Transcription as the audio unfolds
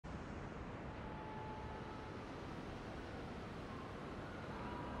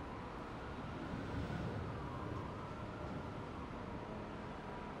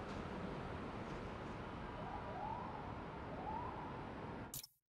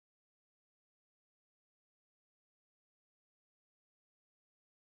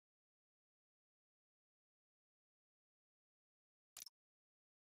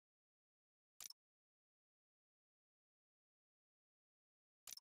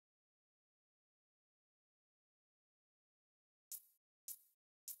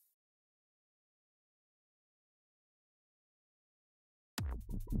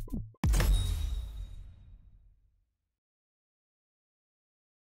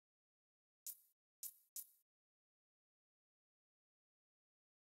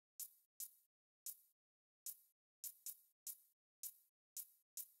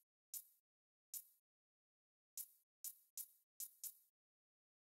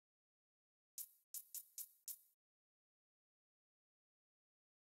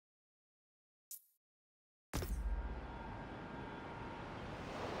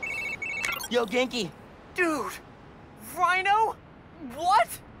Yo, Genki. Dude! Rhino? What?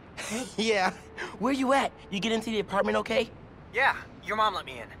 Yeah. Where you at? You get into the apartment okay? Yeah, your mom let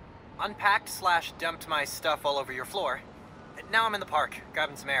me in. Unpacked/dumped my stuff all over your floor. Now I'm in the park,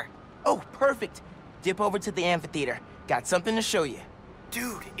 grabbing some air. Oh, perfect. Dip over to the amphitheater. Got something to show you.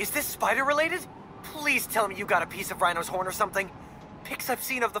 Dude, is this spider-related? Please tell me you got a piece of Rhino's horn or something. Pics I've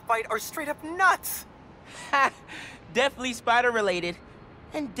seen of the fight are straight up nuts. Ha! Definitely spider-related.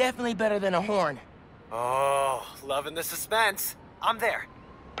 And definitely better than a horn. Oh, loving the suspense. I'm there.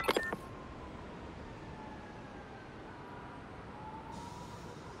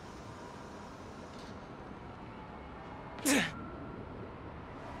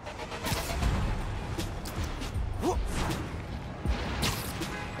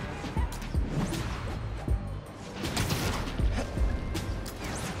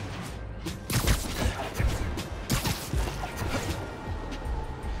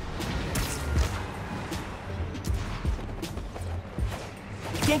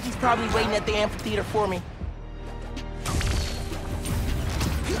 Genki's probably waiting at the amphitheater for me.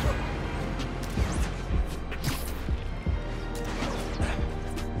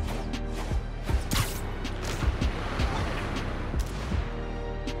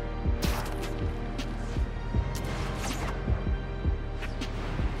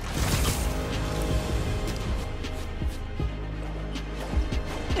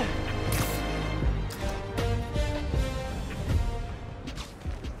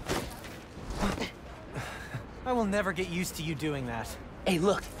 I will never get used to you doing that. Hey,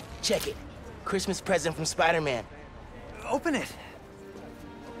 look. Check it. Christmas present from Spider-Man. Open it.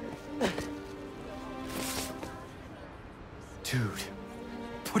 Dude,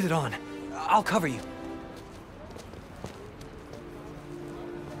 put it on. I'll cover you.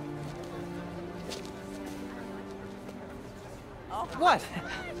 What?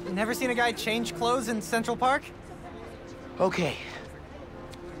 Never seen a guy change clothes in Central Park? Okay.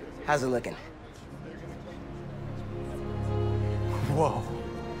 How's it looking? Whoa.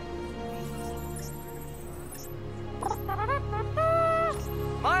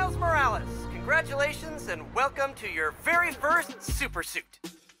 Miles Morales, congratulations and welcome to your very first super suit.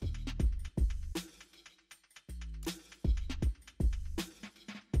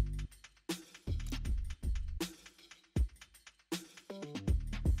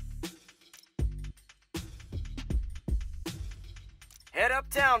 Head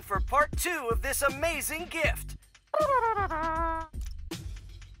uptown for part 2 of this amazing gift.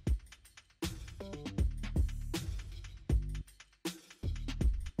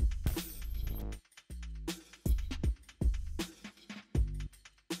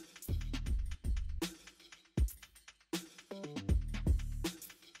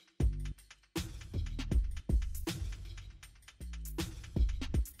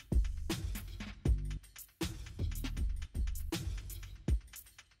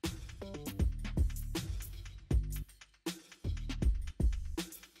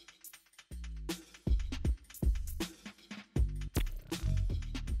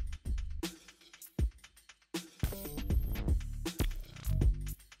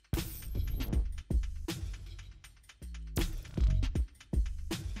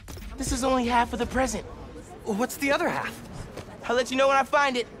 This is only half of the present. What's the other half? I'll let you know when I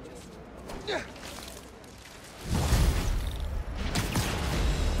find it.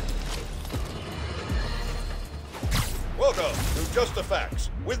 Welcome to Just the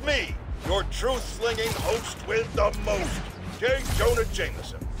Facts, with me, your truth-slinging host with the most, J. Jonah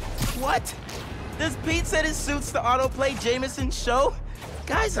Jameson. What? Does Pete said it suits the autoplay Jameson's show?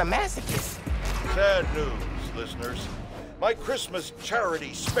 Guy's a masochist. Sad news, listeners. My Christmas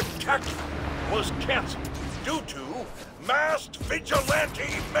charity spectacular was canceled due to masked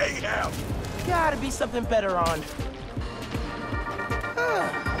vigilante mayhem. Gotta be something better on.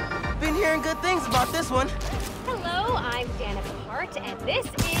 Been hearing good things about this one. Hello, I'm Danica Hart, and this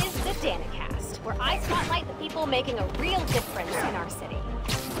is the Danicast, where I spotlight the people making a real difference in our city.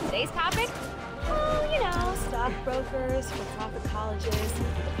 Today's topic? Oh, you know, stockbrokers, for-profit colleges, the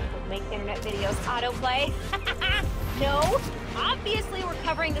people who make internet videos autoplay. No, obviously we're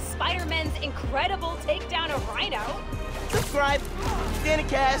covering the Spider-Man's incredible takedown of Rhino. subscribe.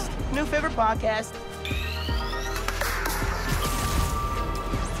 DanaCast, new favorite podcast.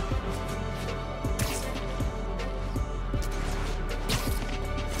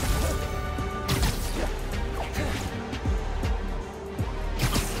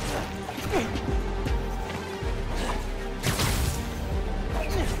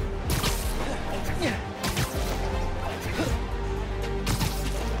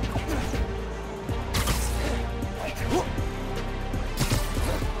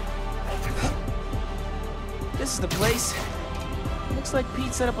 This is the place. Looks like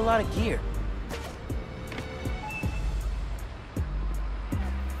Pete set up a lot of gear.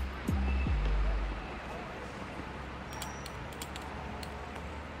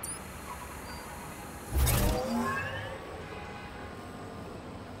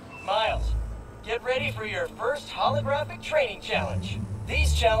 Miles, get ready for your first holographic training challenge.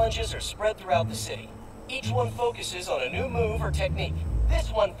 These challenges are spread throughout the city. Each one focuses on a new move or technique. This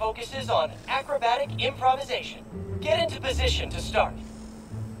one focuses on acrobatic improvisation. Get into position to start.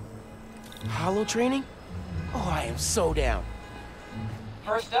 Holo training? Oh, I am so down.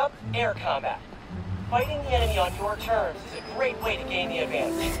 First up, air combat. Fighting the enemy on your terms is a great way to gain the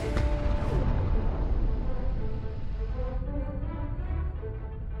advantage.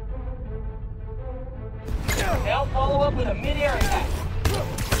 Now follow up with a mid-air attack.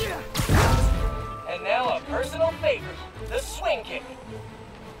 And now a personal favorite, the swing kick.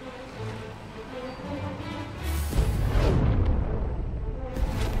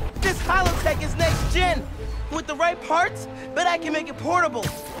 This Holotech is next gen. With the right parts, bet I can make it portable.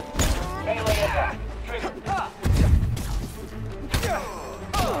 Melee attack. Trigger.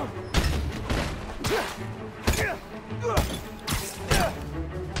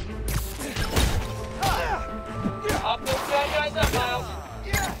 Up those bad guys up, Miles.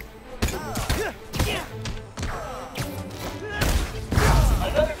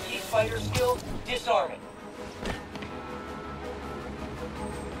 Another key fighter skill, disarming.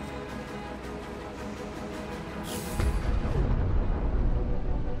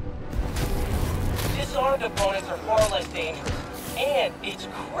 Disarmed opponents are far less dangerous, and it's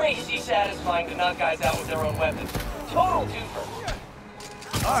crazy satisfying to knock guys out with their own weapons. Total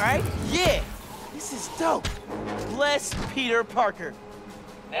twofer. All right, yeah. This is dope. Bless Peter Parker.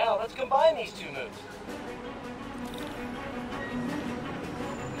 Now let's combine these two moves.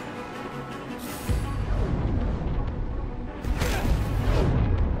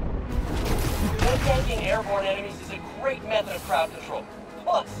 Tanking airborne enemies is a great method of crowd control.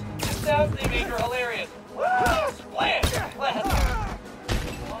 Plus, the sounds they make are hilarious. Woo! Splash! Splash!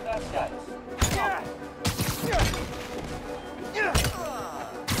 Combat status.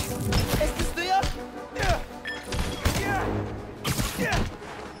 ¿Este es tuyo?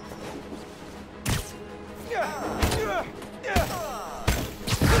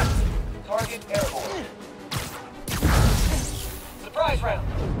 Target airborne. Surprise round.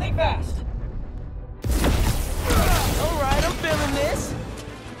 Think fast. All right, I'm feeling this.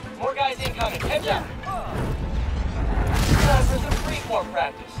 More guys incoming. Catch up. Time for some freeform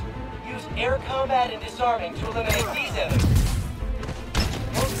practice. Use air combat and disarming to eliminate these enemies.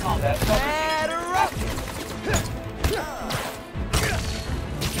 Close combat. Batter up.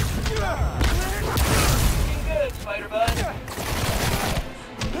 Looking good, Spider-Bud.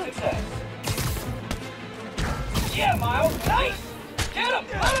 Success. Yeah, Miles. Nice. Get him.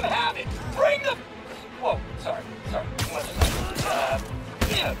 Let him have it. Bring the... Whoa, sorry. Too much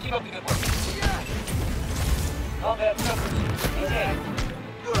yeah, keep up the good work. Combat numbers. Engage.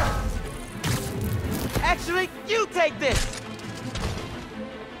 Actually, you take this.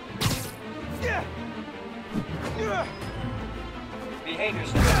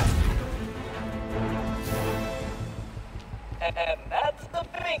 Behaviors. And that's the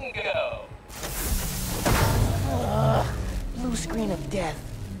bingo. Blue screen of death.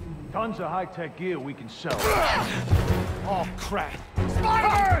 Tons of high-tech gear we can sell. Oh, crap.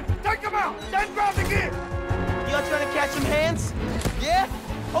 Spider! Take him out! Then grab the gear! Y'all trying to catch some hands? Yeah?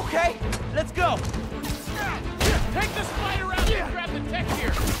 Okay, let's go. Take the spider out and grab the tech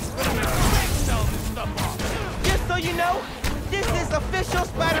here. We're gonna sell this stuff off. Just so you know, this is official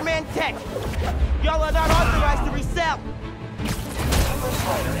Spider-Man tech. Y'all are not authorized to resell. Super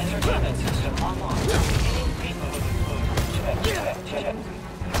Spider entertainment system online. Check.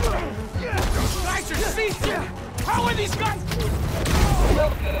 Guys are seasick. How are these guys?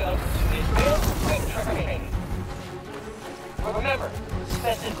 Welcome to Advanced Quick Training. Remember,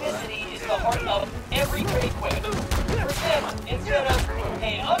 specificity is the heart of every great quick. Percent instead of,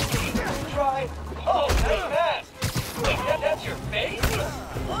 hey, ugly, try, oh, nice mask. Wait, that's your face?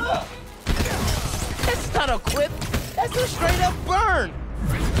 Look. That's not a quip. That's a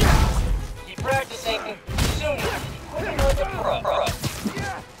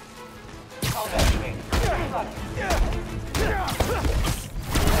got it.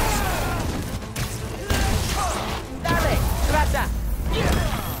 Dale, trata.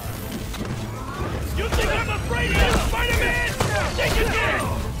 You think I'm afraid of you, Spider-Man? Think again!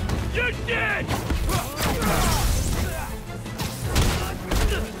 You're dead!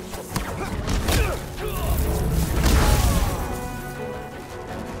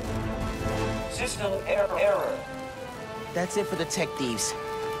 System error. That's it for the tech thieves.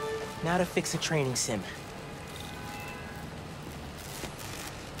 Now to fix a training sim.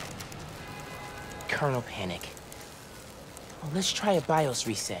 Kernel panic. Well, let's try a BIOS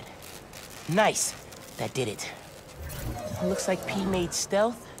reset. Nice! That did it. Looks like P made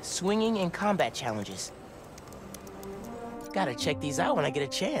stealth, swinging, and combat challenges. Gotta check these out when I get a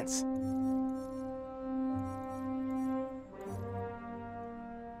chance.